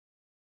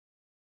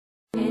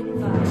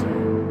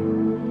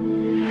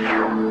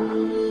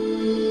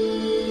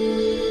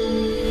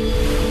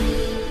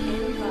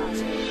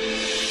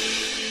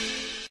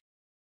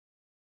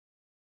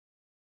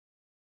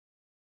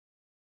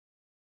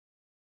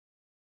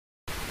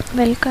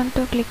Welcome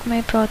to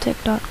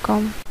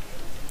ClickMyProject.com.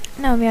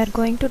 Now we are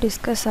going to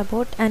discuss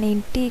about an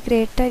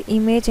integrated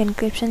image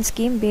encryption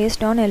scheme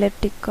based on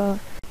elliptic curve.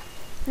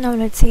 Now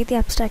let's see the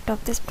abstract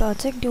of this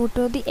project. Due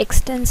to the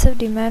extensive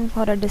demand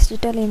for a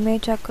digital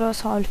image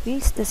across all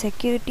fields, the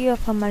security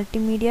of a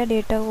multimedia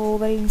data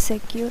over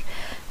insecure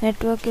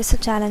network is a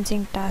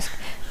challenging task.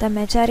 The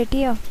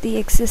majority of the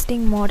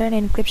existing modern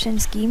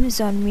encryption schemes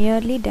are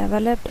merely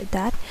developed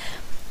that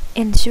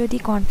ensure the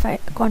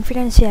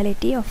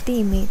confidentiality of the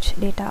image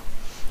data.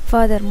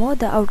 Furthermore,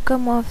 the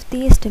outcome of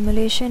the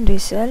simulation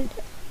result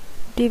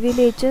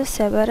divulges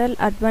several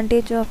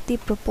advantages of the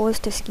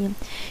proposed scheme,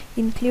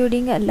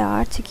 including a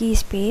large key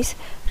space,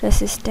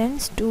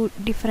 resistance to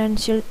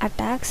differential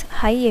attacks,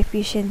 high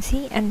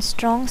efficiency, and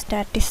strong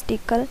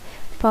statistical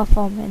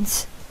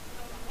performance.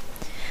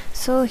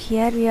 So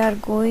here we are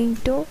going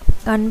to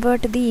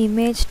convert the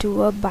image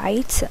to a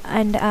bytes,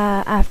 and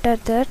after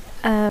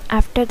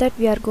that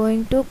we are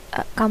going to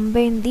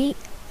combine the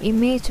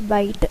image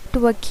byte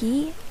to a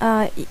key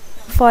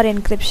for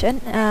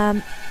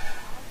encryption.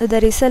 The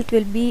result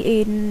will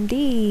be in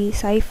the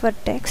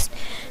ciphertext,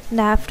 and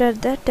after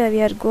that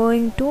we are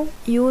going to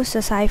use the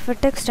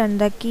ciphertext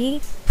and the key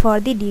for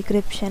the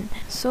decryption.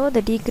 So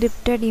the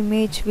decrypted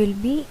image will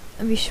be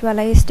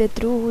visualized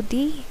through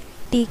the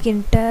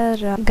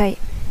tkinter guide.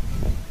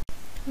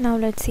 Now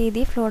let's see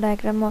the flow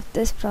diagram of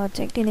this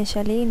project.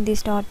 Initially in the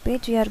start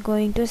page we are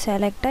going to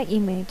select an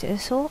image.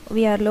 So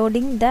we are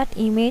loading that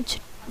image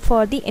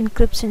for the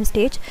encryption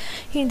stage.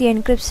 In the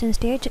encryption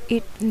stage,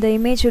 the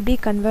image will be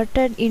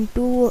converted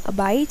into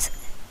bytes,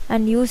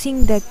 and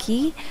using the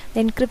key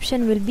the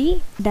encryption will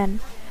be done.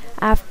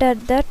 After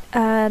that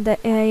the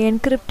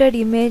encrypted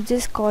image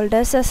is called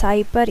as a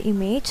cipher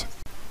image.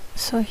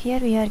 So here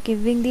we are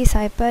giving the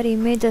cipher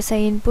image as an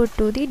input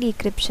to the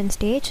decryption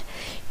stage.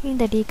 In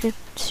the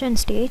decryption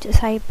stage,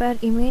 cipher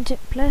image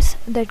plus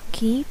the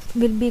key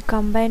will be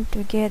combined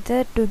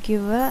together to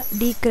give a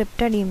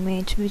decrypted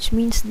image, which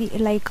means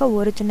like a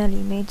original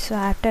image. So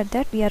after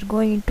that we are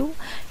going to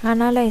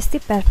analyze the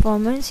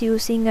performance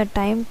using a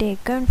time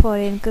taken for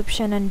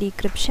encryption and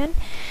decryption,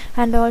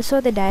 and also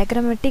the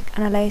diagrammatic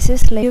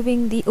analysis, like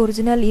viewing the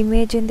original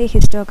image in the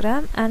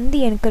histogram and the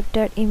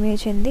encrypted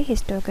image in the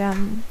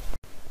histogram.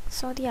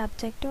 So the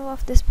objective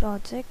of this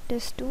project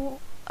is to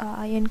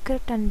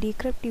encrypt and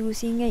decrypt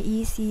using a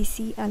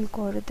ECC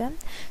algorithm.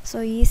 So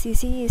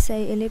ECC is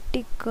a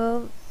elliptic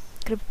curve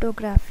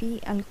cryptography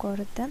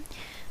algorithm.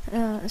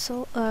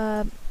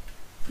 The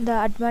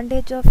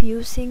advantage of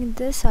using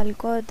this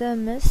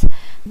algorithm is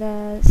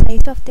the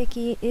size of the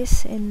key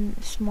is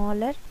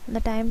smaller.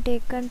 The time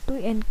taken to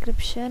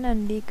encryption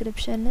and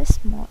decryption is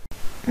small.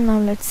 Now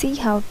let's see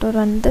how to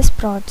run this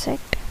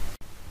project.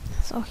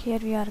 So here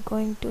we are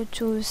going to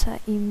choose an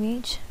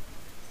image.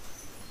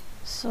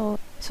 So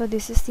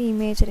this is the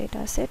image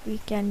data set. We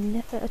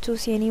can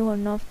choose any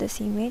one of this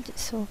image.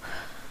 So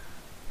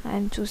I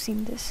am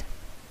choosing this.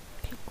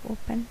 Click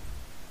open.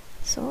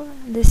 So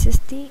this is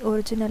the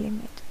original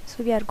image.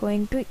 So we are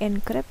going to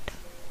encrypt.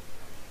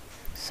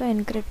 So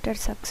encrypted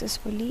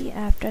successfully.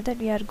 After that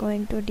we are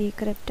going to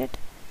decrypt it.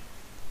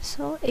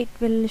 So it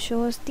will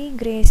shows the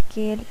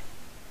grayscale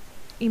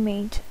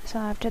image. So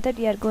after that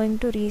we are going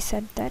to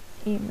reset that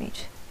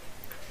image.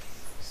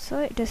 So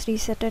it is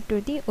resetted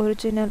to the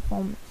original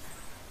form.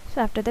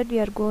 So after that we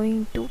are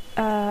going to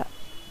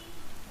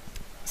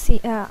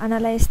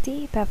analyze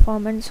the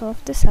performance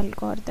of this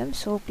algorithm.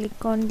 So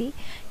click on the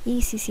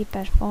ECC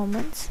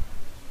performance.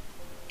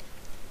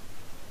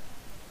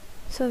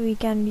 So we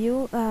can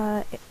view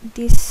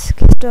this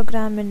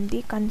histogram in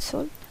the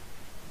console.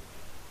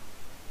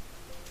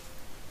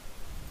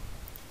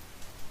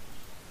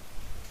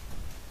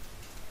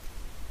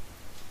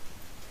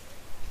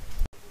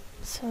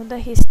 So the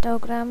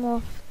histogram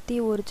of the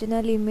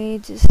original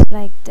image is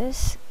like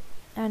this,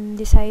 and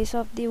the size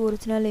of the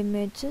original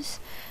image is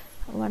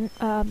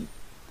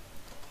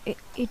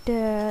it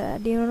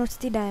denotes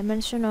the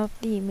dimension of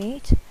the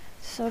image.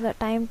 So the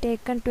time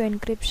taken to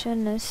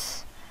encryption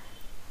is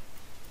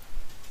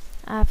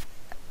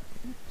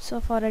so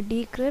for a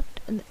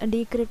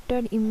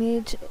decrypted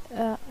image,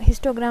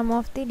 histogram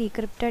of the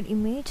decrypted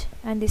image,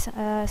 and the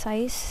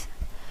size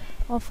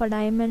of a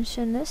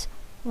dimension is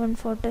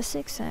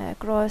 146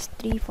 cross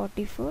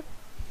 344,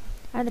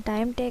 and the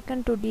time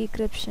taken to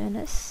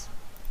decryption is